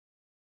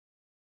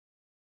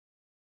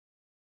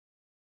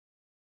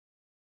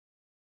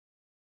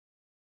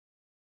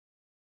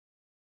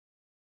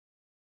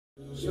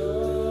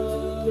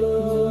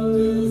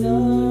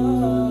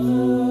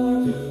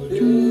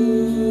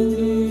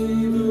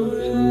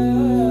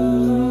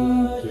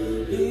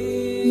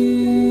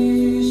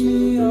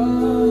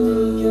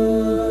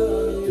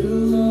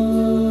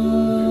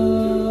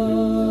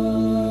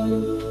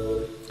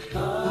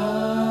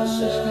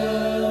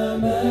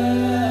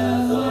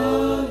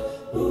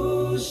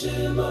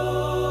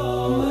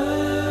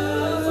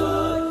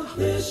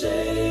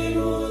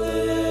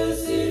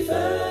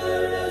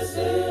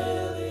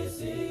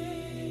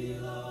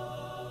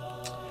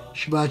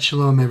Shabbat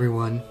Shalom,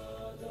 everyone.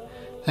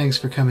 Thanks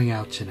for coming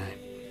out tonight.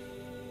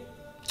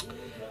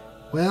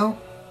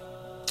 Well,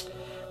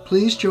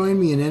 please join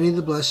me in any of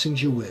the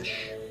blessings you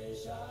wish,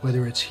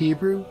 whether it's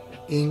Hebrew,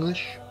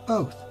 English,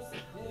 both,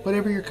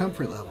 whatever your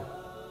comfort level.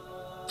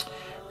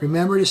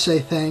 Remember to say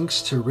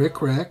thanks to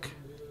Rick Reck,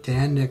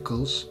 Dan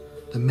Nichols,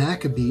 the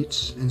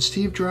Maccabeats, and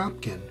Steve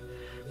Dropkin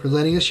for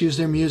letting us use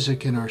their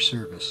music in our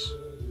service.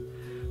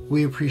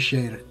 We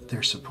appreciate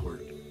their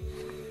support.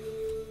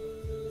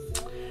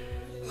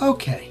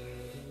 Okay,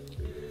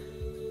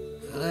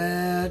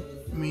 let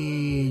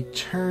me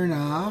turn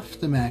off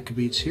the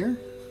Maccabeats here,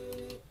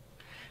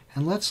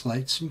 and let's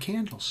light some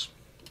candles.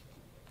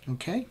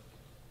 Okay?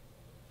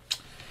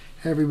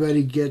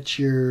 Everybody get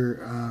your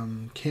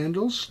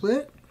candles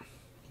lit.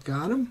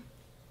 Got them?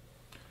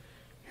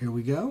 Here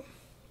we go.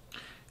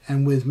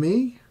 And with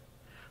me,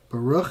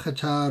 Baruch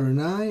atah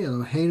Adonai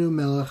Eloheinu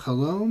melech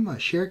haolam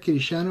asher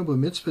kiddushanu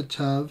b'mitzvah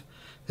tav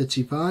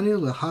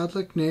v'tzivanu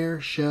lehadlik ner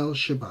shel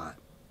Shabbat.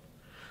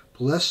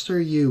 Blessed are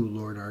you,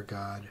 Lord our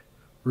God,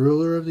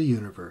 ruler of the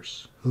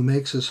universe, who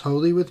makes us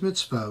holy with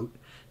mitzvot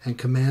and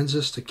commands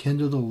us to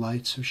kindle the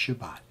lights of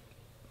Shabbat.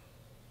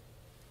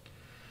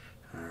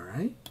 All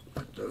right,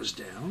 put those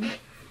down.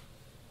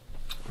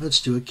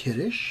 Let's do a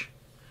kiddush.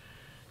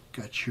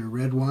 Got your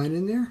red wine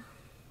in there.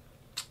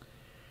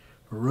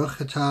 Baruch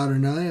atah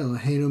Adonai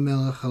Eloheinu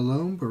melech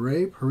haolam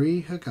borei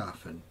peri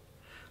hagafen.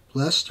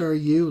 Blessed are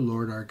you,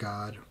 Lord our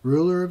God,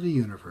 ruler of the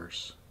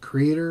universe,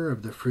 creator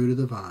of the fruit of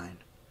the vine.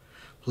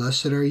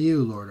 Blessed are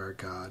you, Lord our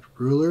God,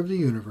 ruler of the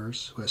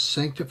universe, who has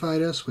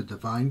sanctified us with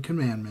divine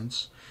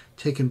commandments,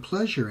 taken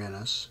pleasure in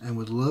us, and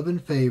with love and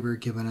favor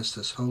given us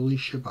this holy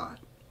Shabbat.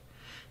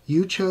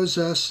 You chose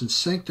us and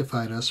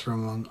sanctified us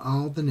from among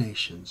all the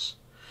nations,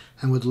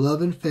 and with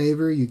love and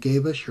favor you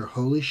gave us your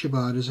holy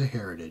Shabbat as a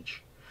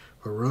heritage.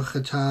 Baruch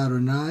atah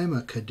Adonai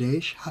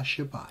Makadesh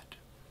HaShabbat.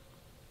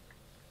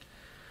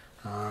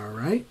 All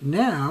right,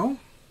 now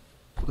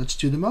let's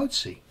do the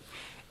motzi.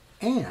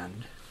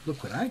 And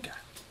look what I got.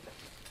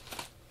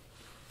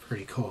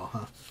 Pretty cool,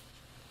 huh?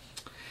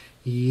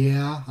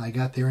 Yeah, I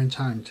got there in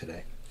time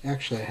today.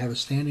 Actually, I have a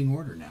standing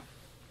order now.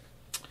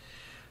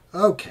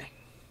 Okay.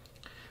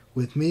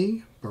 With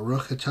me,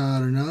 Baruch atah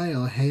Adonai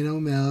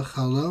Eloheinu melech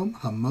haolam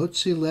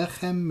hamotzi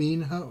lechem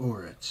min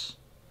ha'oretz.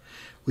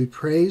 We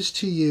praise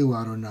to you,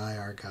 Adonai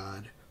our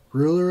God,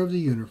 ruler of the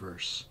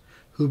universe,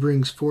 who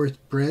brings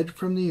forth bread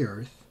from the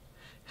earth.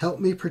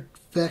 Help me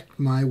perfect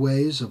my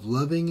ways of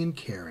loving and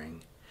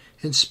caring.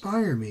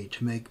 Inspire me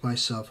to make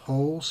myself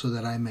whole so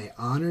that I may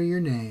honor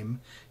your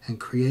name and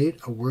create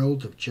a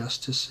world of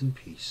justice and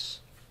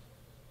peace.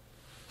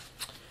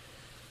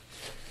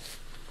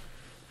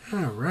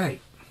 All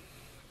right.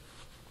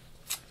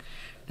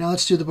 Now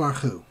let's do the Baruch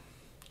Hu.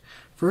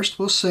 First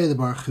we'll say the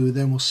Baruch Hu,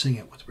 then we'll sing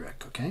it with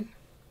Rick, okay?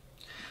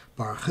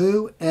 Baruch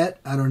Hu et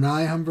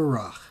Adonai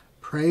Hamvarach.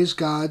 Praise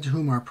God to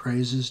whom our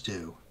praise is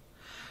due.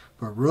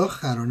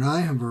 Baruch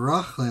Adonai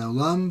Hamvarach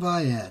le'olam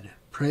va'ed.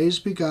 Praise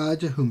be God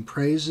to whom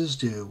praise is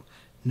due,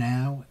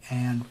 now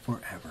and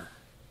forever.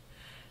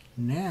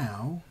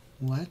 Now,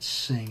 let's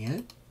sing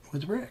it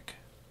with Rick.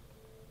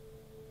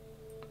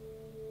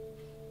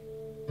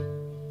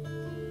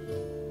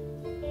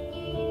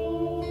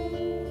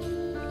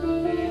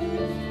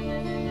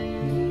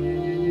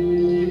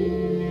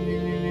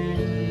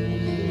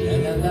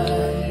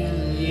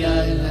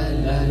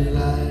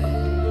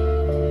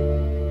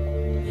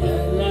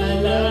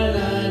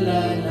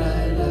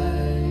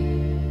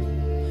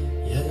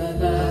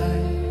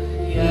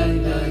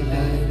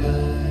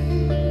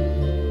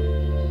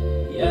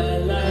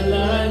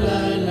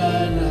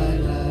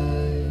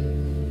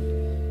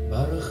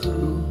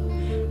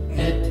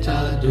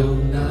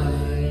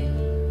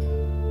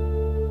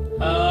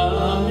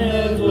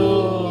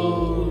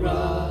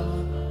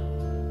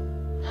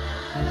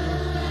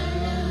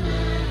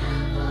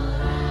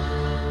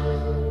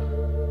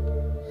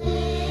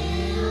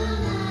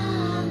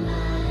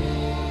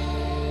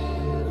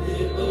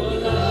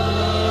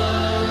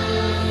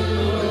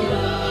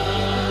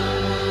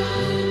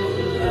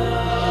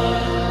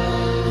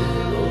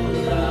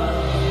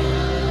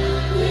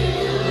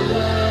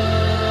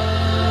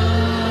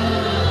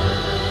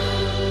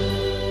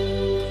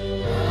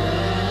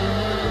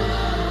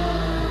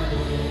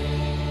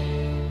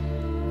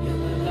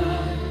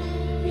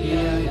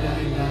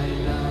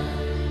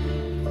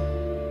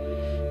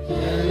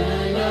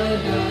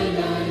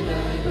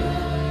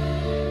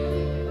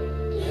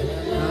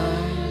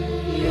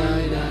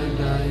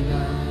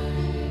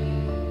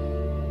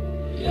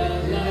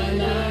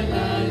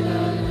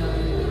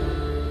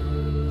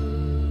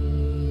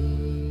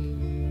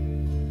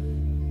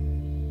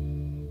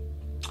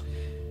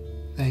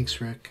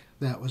 Thanks, Rick.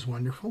 That was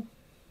wonderful.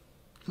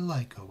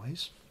 Like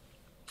always.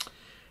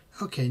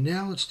 Okay,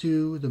 now let's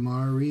do the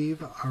Ma'ariv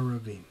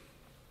Aravim.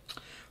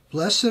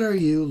 Blessed are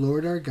you,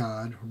 Lord our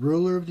God,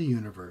 ruler of the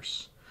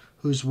universe,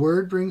 whose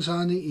word brings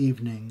on the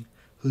evening,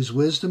 whose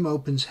wisdom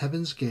opens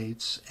heaven's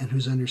gates, and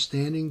whose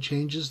understanding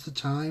changes the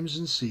times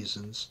and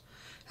seasons,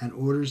 and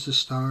orders the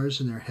stars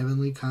in their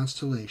heavenly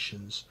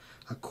constellations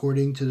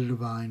according to the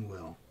divine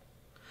will.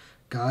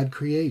 God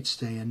creates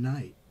day and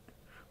night,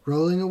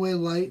 rolling away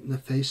light in the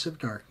face of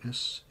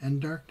darkness,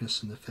 and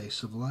darkness in the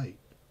face of light,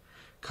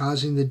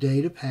 causing the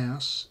day to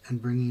pass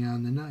and bringing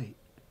on the night,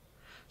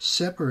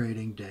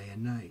 separating day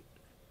and night.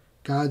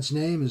 God's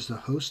name is the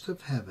host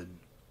of heaven.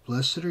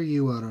 Blessed are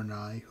you,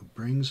 Adonai, who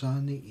brings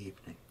on the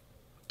evening.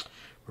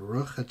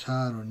 Baruch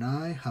atah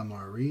Adonai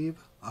Hamariv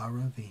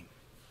Aravim.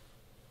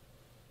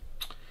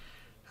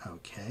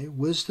 Okay,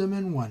 wisdom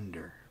and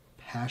wonder,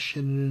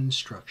 passion and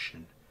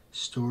instruction,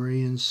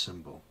 story and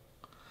symbol.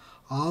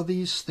 All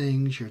these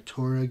things your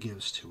Torah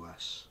gives to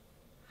us.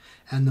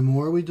 And the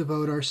more we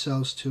devote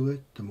ourselves to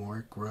it, the more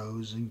it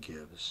grows and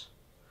gives.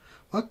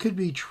 What could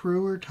be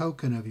truer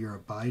token of your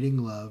abiding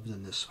love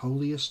than this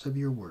holiest of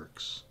your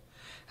works,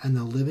 and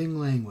the living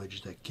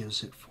language that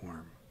gives it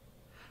form?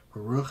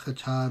 Baruch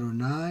atah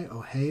Adonai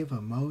Ohev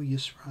Amo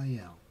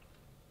Yisrael.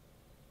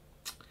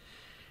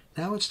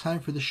 Now it's time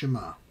for the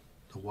Shema,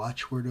 the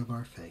watchword of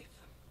our faith.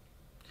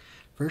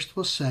 First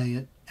we'll say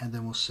it, and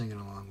then we'll sing it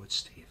along with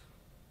Steve.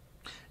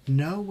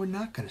 No, we're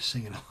not going to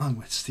sing it along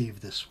with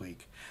Steve this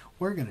week.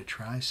 We're going to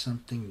try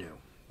something new.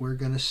 We're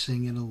going to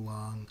sing it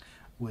along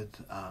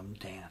with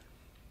Dan.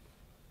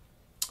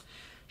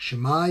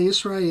 Shema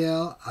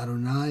Yisrael,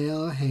 Adonai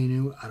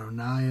Eloheinu,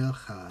 Adonai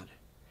Echad.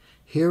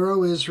 Hear,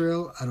 O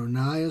Israel,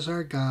 Adonai is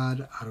our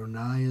God,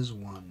 Adonai is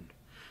one.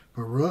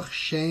 Baruch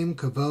Shem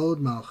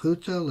Kavod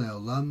Malchuta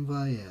Leolam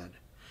Vayed.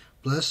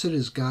 Blessed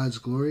is God's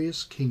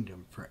glorious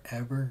kingdom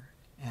forever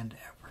and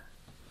ever.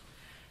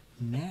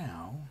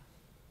 Now,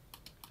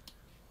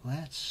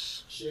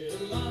 let's...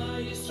 Shema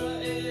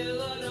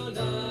Yisrael,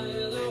 Adonai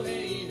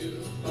Eloheinu,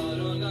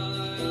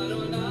 Adonai,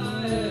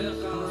 Adonai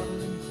Echad.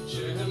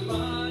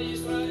 Shema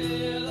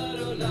Yisrael,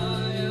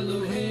 Adonai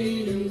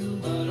Eloheinu,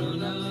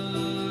 Adonai,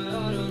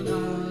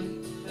 Adonai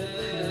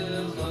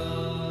Echad.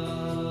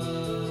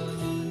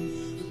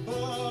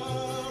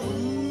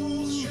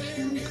 Baruch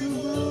Shem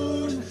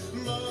Kavod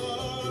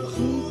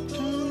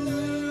Malchuto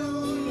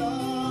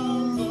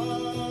Leolam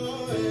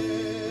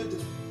Vayed.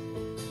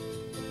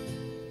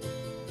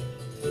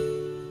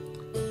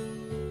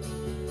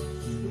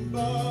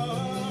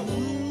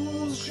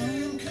 Baruch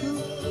Shem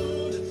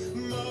Kavod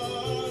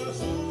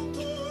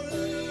Malchuto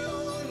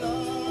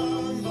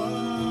Leolam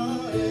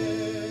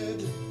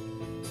Vayed.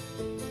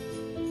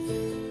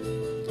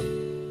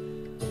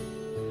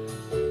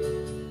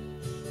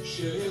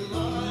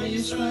 Shema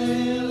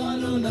Yisrael,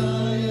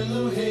 Adonai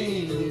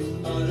Eloheinu,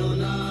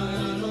 Adonai,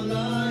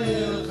 Adonai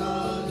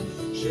Echad.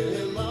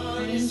 Shema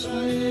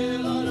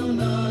Yisrael,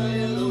 Adonai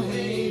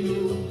Eloheinu,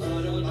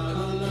 Adonai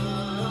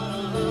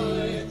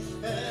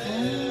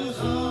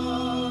Echad.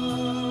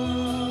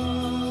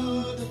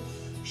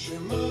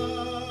 Shema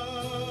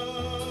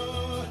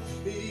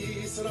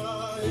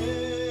Yisrael,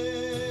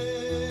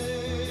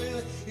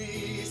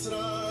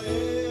 Yisrael.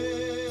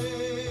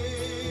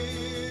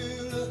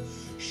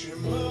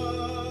 Shema.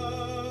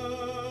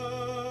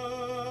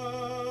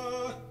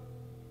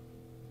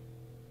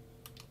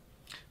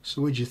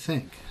 So what'd you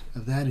think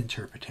of that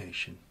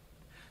interpretation?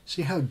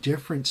 See how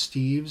different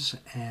Steve's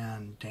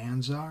and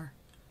Dan's are?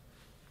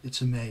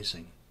 It's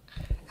amazing.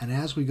 And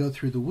as we go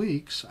through the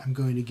weeks, I'm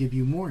going to give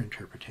you more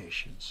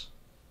interpretations.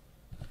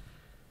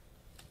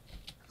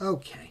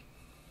 Okay.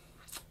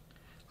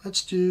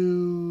 Let's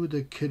do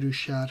the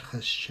Kiddushat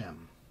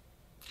Hashem.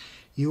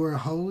 You are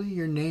holy,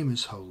 your name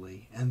is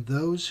holy, and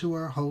those who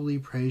are holy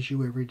praise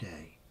you every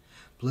day.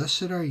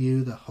 Blessed are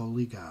you, the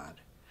holy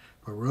God.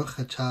 Baruch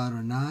atah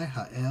Adonai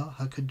Ha'el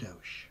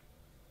HaKadosh.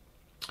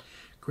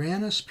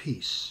 Grant us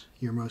peace,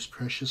 your most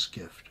precious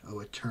gift, O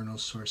eternal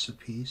source of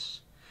peace,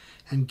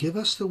 and give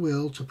us the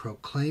will to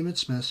proclaim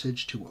its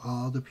message to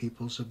all the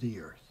peoples of the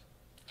earth.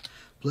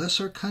 Bless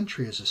our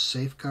country as a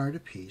safeguard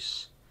of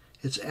peace,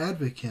 its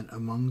advocate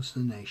amongst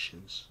the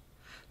nations.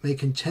 May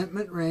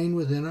contentment reign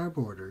within our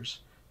borders,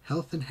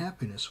 health and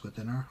happiness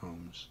within our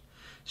homes.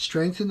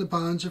 Strengthen the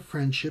bonds of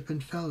friendship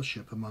and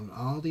fellowship among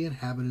all the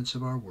inhabitants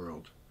of our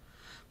world.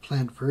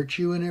 Plant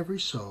virtue in every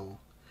soul,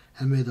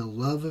 and may the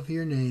love of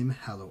your name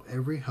hallow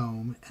every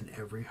home and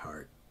every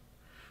heart.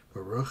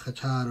 Baruch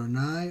atah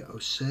Adonai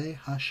Oseh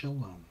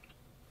HaShalom.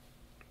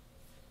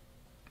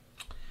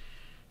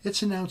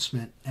 It's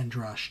announcement and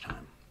drash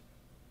time.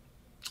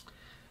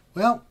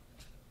 Well,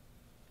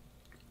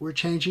 we're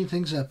changing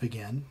things up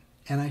again,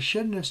 and I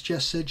shouldn't have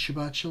just said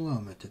Shabbat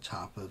Shalom at the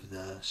top of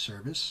the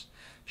service.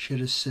 Should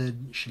have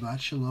said Shabbat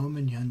Shalom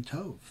and Yom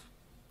Tov.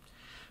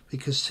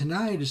 Because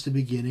tonight is the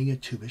beginning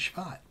of Tu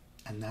B'Shvat,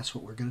 and that's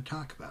what we're going to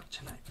talk about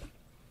tonight.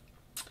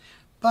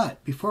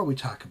 But before we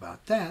talk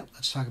about that,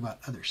 let's talk about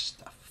other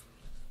stuff.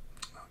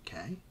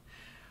 Okay?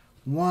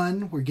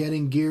 One, we're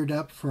getting geared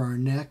up for our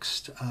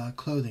next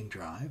clothing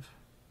drive.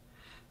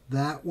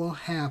 That will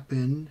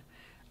happen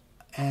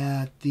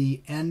at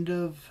the end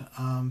of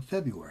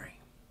February.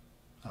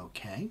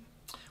 Okay.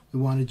 We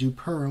want to do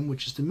Purim,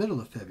 which is the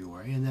middle of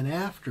February, and then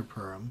after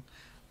Purim,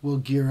 we'll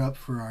gear up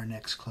for our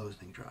next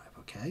clothing drive.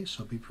 Okay,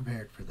 so be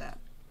prepared for that.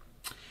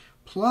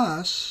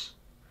 Plus,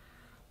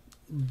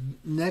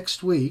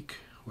 next week,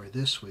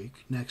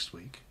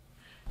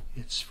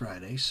 it's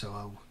Friday,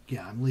 so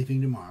I'm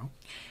leaving tomorrow.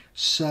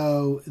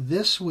 So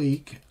this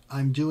week,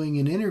 I'm doing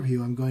an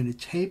interview. I'm going to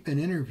tape an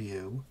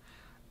interview,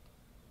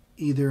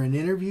 either an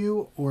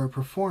interview or a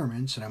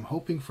performance, and I'm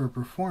hoping for a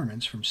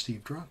performance from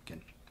Steve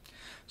Dropkin.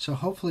 So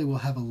hopefully we'll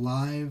have a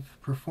live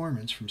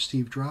performance from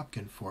Steve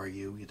Dropkin for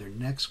you either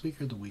next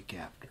week or the week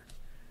after.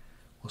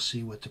 We'll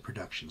see what the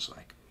production's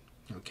like.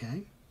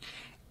 Okay?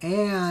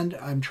 And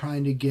I'm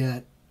trying to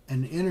get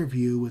an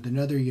interview with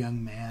another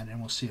young man, and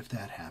we'll see if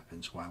that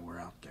happens while we're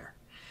out there.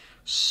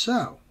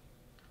 So,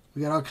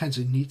 we got all kinds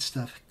of neat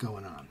stuff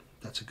going on.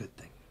 That's a good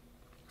thing.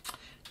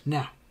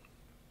 Now,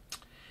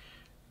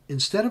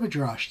 instead of a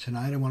drosh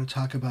tonight, I want to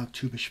talk about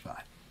Tu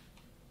B'Shvat.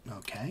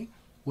 Okay?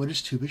 What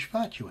is Tu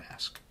B'Shvat, you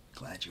ask?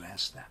 Glad you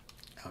asked that.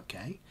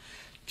 Okay?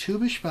 Tu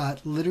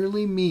B'Shvat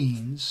literally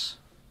means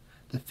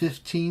the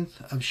 15th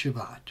of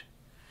Shabbat.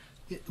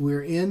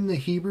 We're in the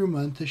Hebrew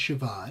month of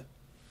Shabbat,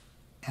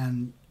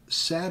 and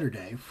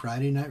Saturday,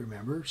 Friday night,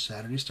 remember,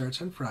 Saturday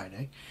starts on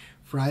Friday.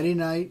 Friday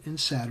night and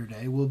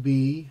Saturday will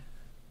be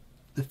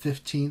the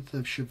 15th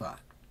of Shabbat.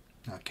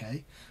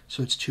 Okay?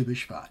 So it's Tu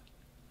B'Shvat.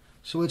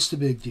 So what's the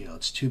big deal?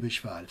 It's Tu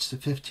B'Shvat. It's the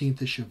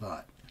 15th of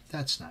Shabbat.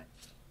 That's nice.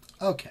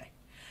 Okay.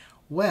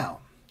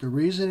 Well, the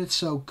reason it's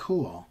so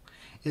cool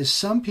is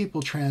some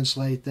people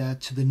translate that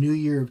to the New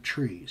Year of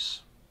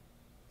Trees.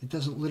 It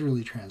doesn't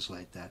literally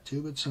translate that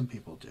to, but some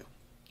people do.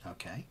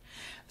 Okay?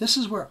 This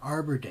is where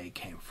Arbor Day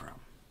came from.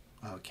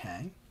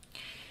 Okay?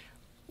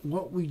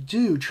 What we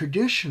do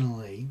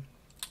traditionally,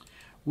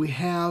 we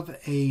have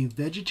a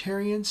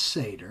vegetarian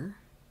Seder,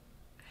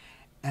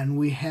 and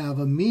we have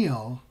a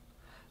meal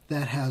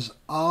that has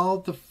all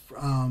the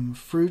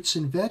fruits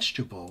and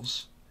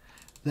vegetables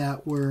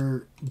that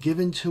were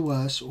given to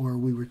us or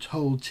we were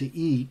told to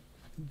eat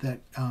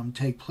that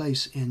take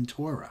place in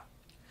Torah.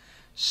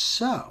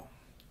 So,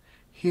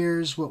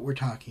 here's what we're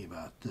talking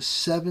about. The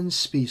 7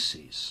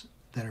 species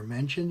that are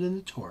mentioned in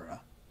the Torah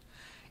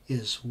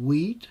is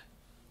wheat,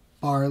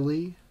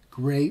 barley,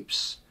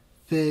 grapes,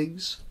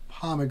 figs,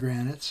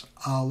 pomegranates,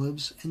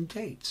 olives, and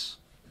dates.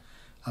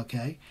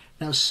 Okay?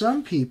 Now,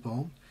 some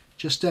people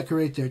just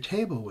decorate their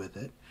table with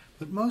it,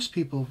 but most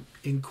people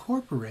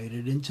incorporate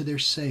it into their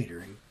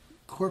Seder,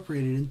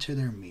 incorporate it into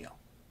their meal.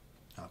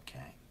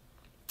 Okay?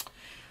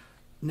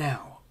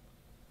 Now,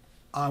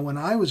 when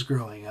I was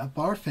growing up,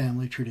 our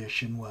family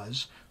tradition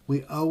was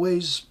we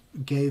always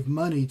gave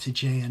money to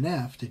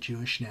JNF, the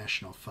Jewish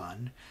National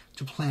Fund,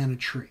 to plant a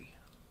tree,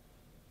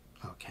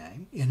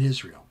 okay, in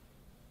Israel.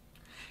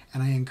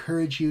 And I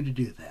encourage you to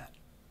do that.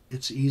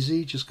 It's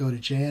easy. Just go to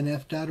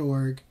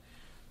jnf.org.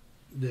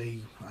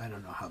 I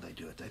don't know how they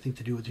do it. I think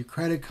they do it with your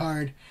credit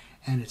card,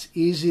 and it's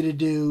easy to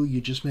do. You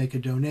just make a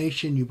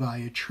donation. You buy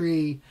a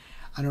tree.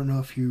 I don't know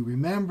if you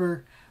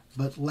remember,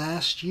 but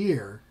last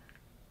year,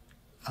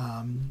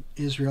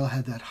 Israel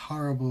had that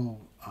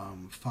horrible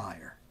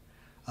fire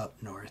up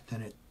north,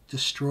 and it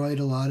destroyed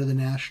a lot of the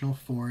national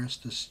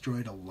forest,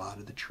 destroyed a lot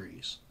of the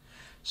trees.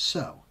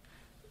 So,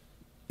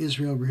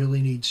 Israel really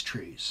needs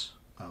trees,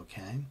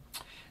 okay?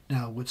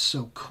 Now, what's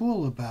so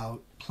cool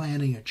about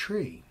planting a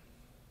tree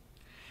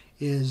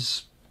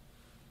is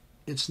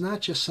it's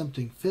not just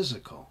something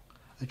physical.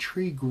 A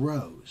tree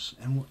grows,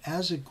 and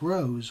as it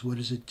grows, what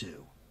does it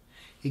do?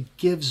 It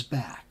gives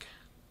back,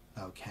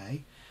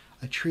 okay?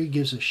 A tree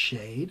gives us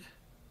shade.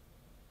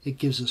 It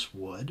gives us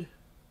wood.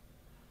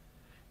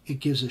 It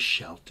gives us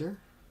shelter.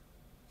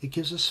 It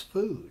gives us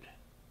food.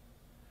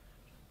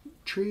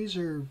 Trees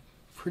are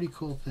pretty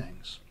cool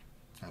things,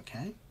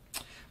 okay?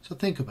 So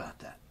think about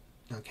that,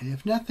 okay?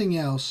 If nothing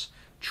else,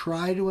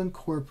 try to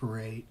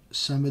incorporate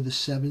some of the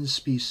 7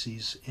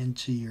 species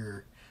into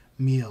your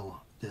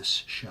meal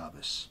this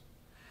Shabbos.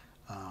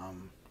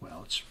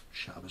 Well, it's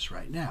Shabbos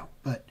right now,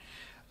 but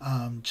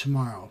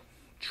tomorrow,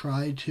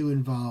 try to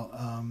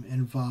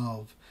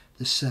involve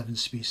the 7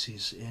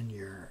 species in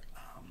your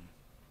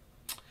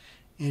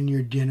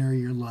dinner,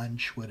 your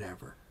lunch,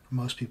 whatever.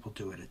 Most people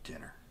do it at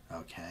dinner,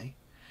 okay?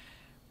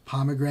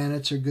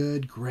 Pomegranates are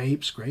good.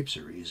 Grapes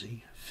are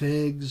easy.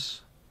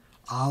 Figs,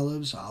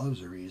 olives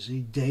are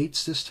easy.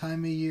 Dates this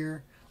time of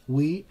year.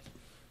 Wheat,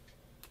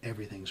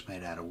 everything's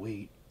made out of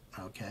wheat,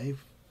 okay?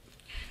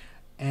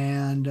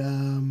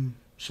 And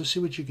so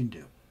see what you can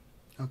do,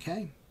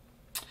 okay?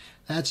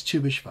 That's Tu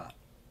B'Shvat,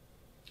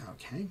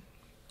 okay?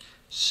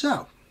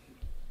 So,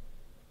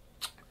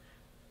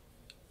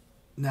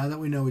 now that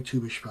we know what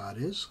Tu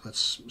B'Shvat is,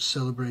 let's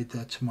celebrate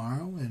that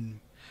tomorrow. And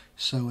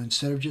so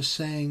instead of just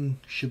saying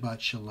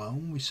Shabbat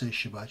Shalom, we say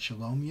Shabbat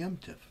Shalom Yom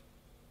Tov,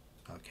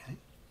 okay?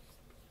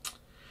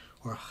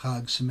 Or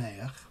Chag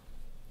Sameach,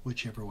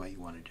 whichever way you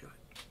want to do it.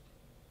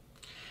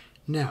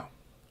 Now,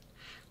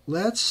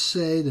 Let's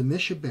say the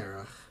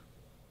Mishaberach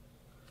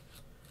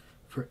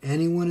for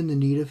anyone in the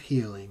need of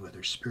healing,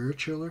 whether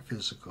spiritual or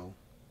physical,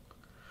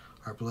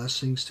 our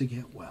blessings to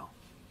get well.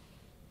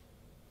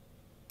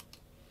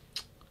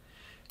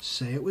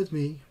 Say it with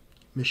me.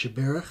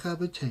 Mishaberach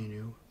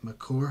Abotenu,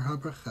 Makor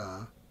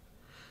HaBracha,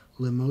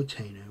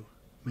 Limotenu.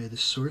 May the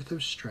source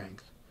of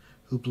strength,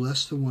 who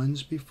bless the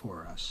ones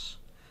before us,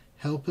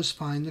 help us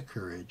find the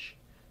courage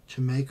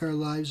to make our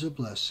lives a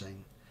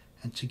blessing,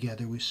 and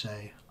together we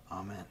say,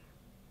 Amen.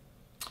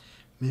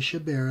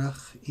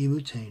 Mishaberach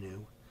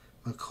Imutenu,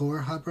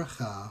 Makor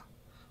HaBracha,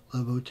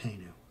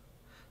 Lavotenu.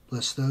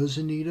 Bless those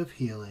in need of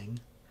healing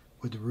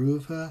with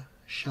Ruva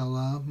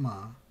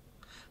Shalama,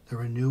 the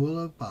renewal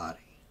of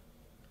body,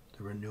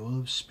 the renewal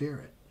of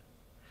spirit,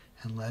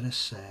 and let us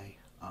say,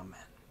 Amen.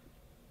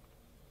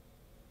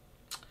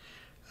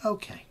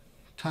 Okay,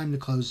 time to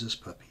close this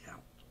puppy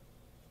out.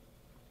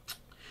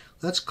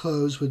 Let's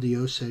close with the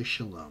Oseh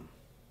Shalom.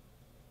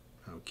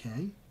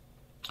 Okay,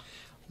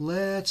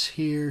 let's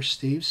hear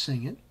Steve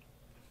sing it,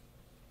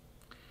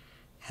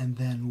 and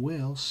then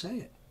we'll say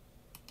it.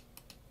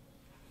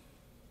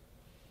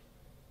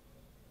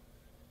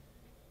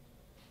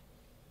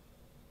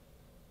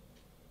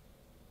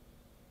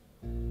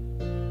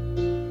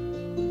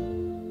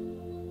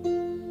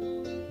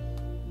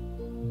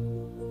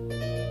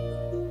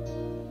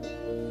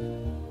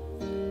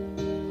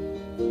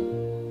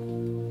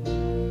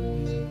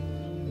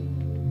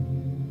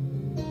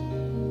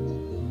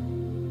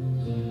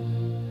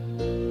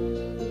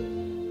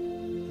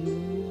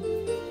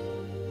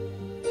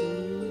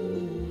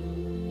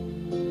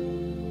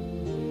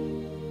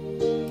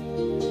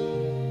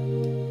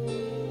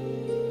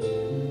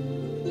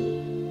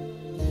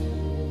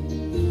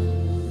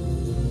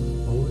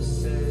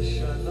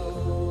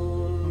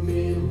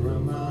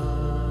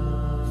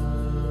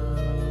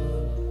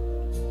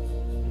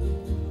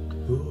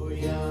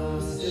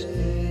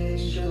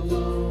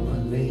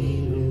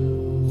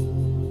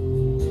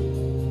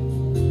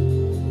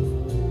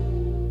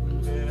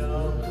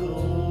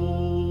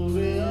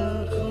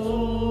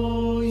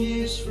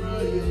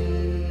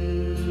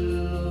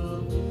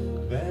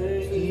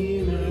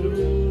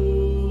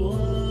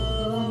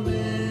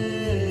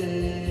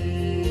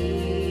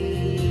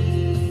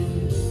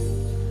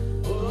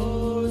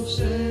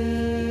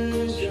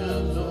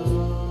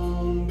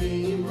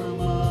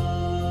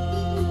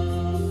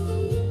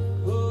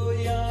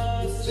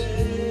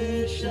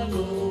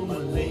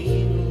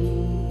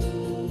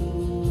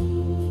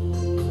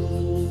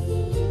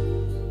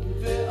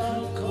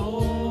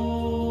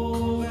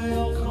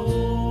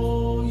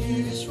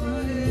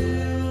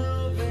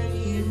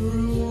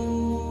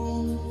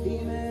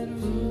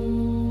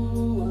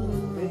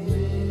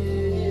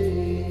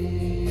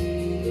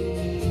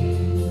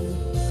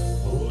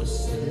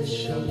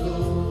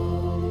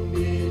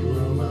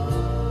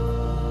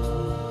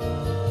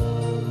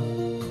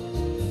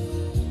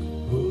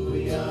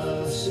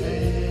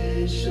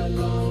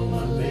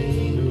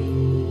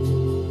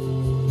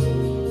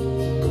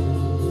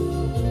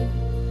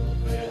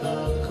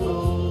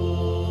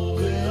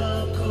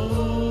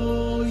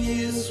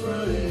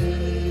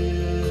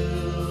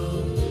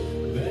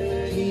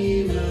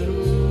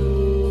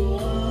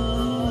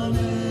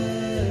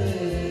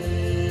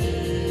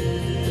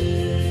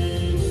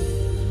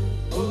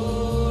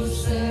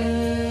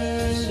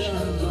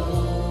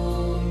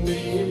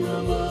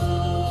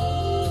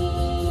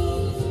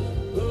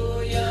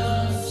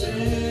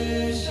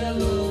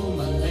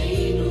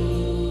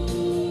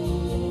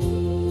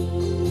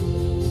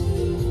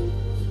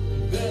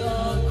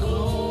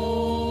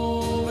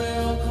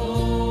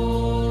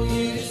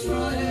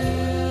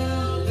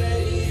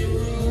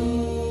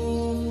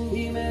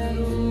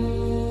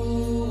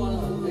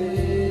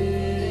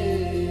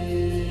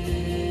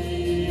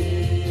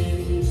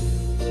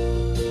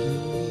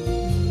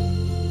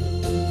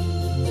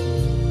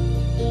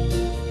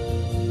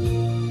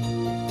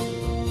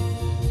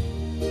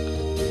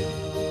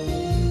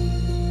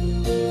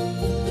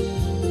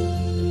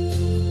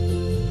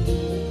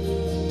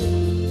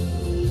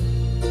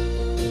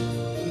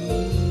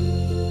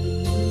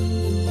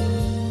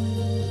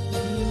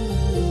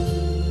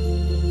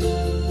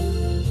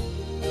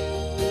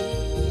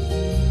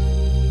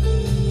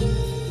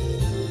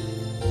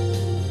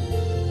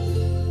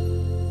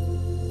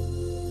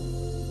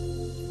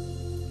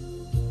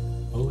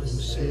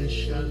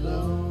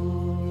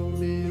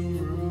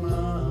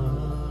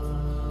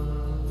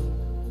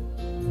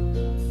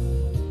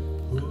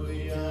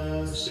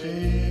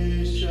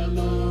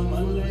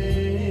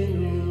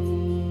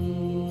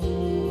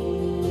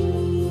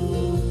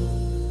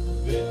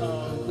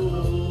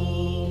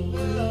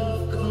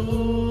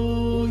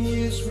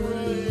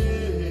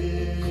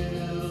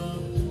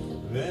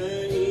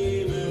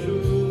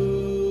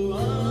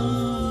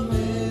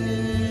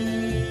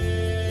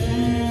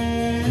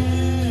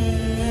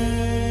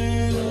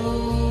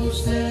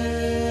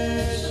 Stay.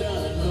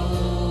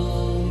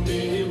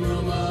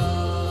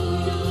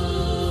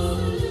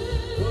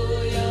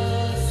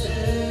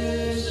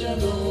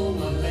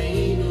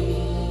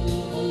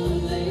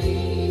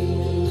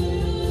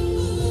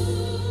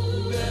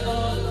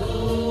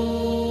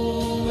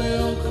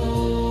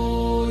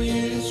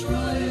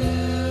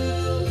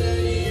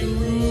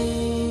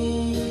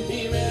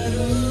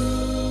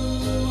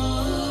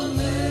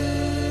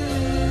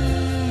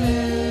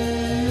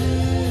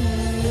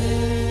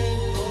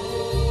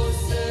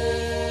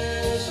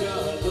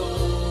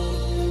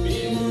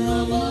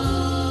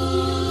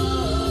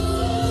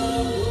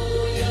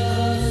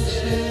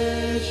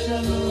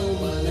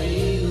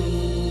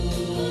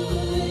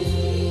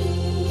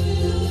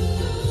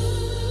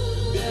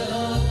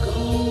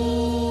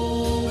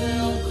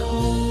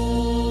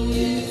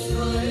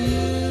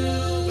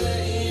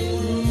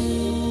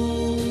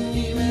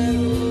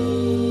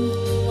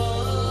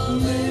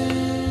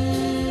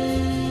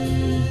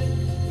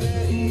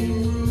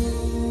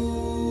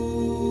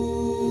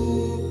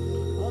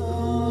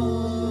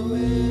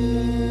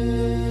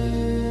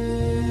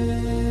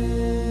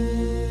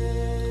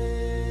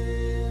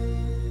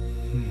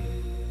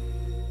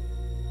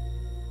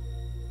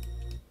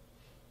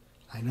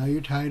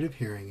 tired of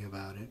hearing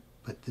about it,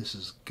 but this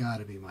has got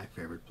to be my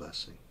favorite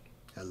blessing.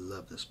 I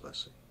love this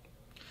blessing.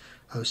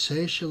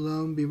 Oseh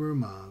shalom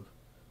b'rumav,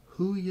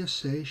 hu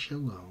yaseh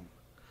shalom,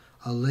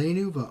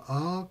 aleinu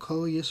va'al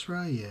kol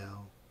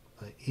Yisrael,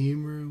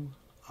 va'imru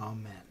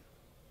amen.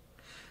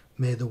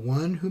 May the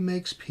one who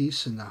makes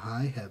peace in the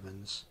high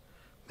heavens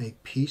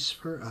make peace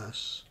for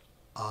us,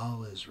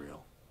 all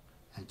Israel.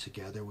 And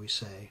together we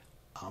say,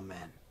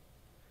 Amen.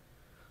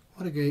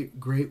 What a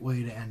great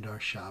way to end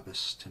our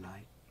Shabbos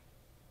tonight.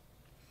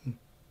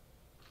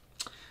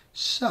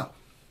 So,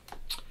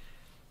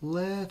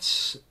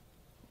 let's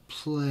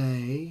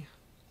end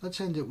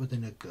it with a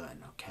nagun,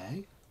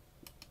 okay?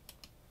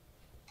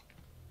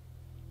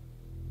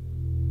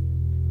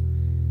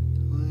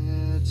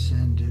 Let's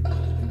end it with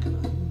a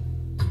nagun.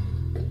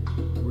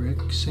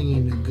 Rick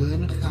singing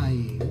Nagun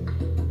Chaim.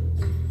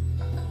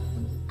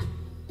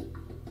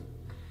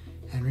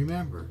 And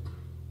remember,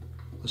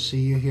 we'll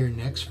see you here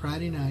next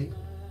Friday night,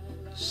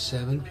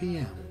 7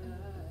 p.m.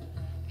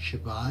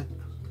 Shabbat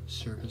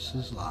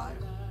services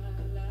live.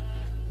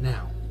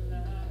 Now,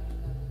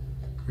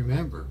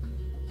 remember,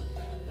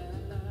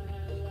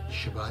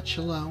 Shabbat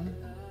Shalom,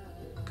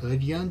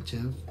 good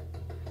Yontiv,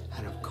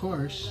 and of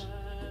course,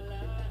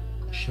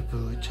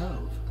 Shavua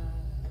Tov.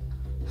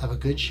 Have a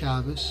good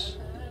Shabbos.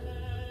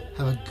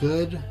 Have a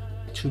good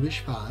Tu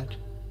B'Shvat.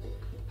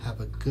 Have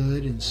a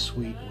good and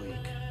sweet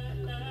week.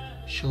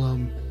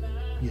 Shalom,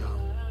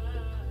 Yom.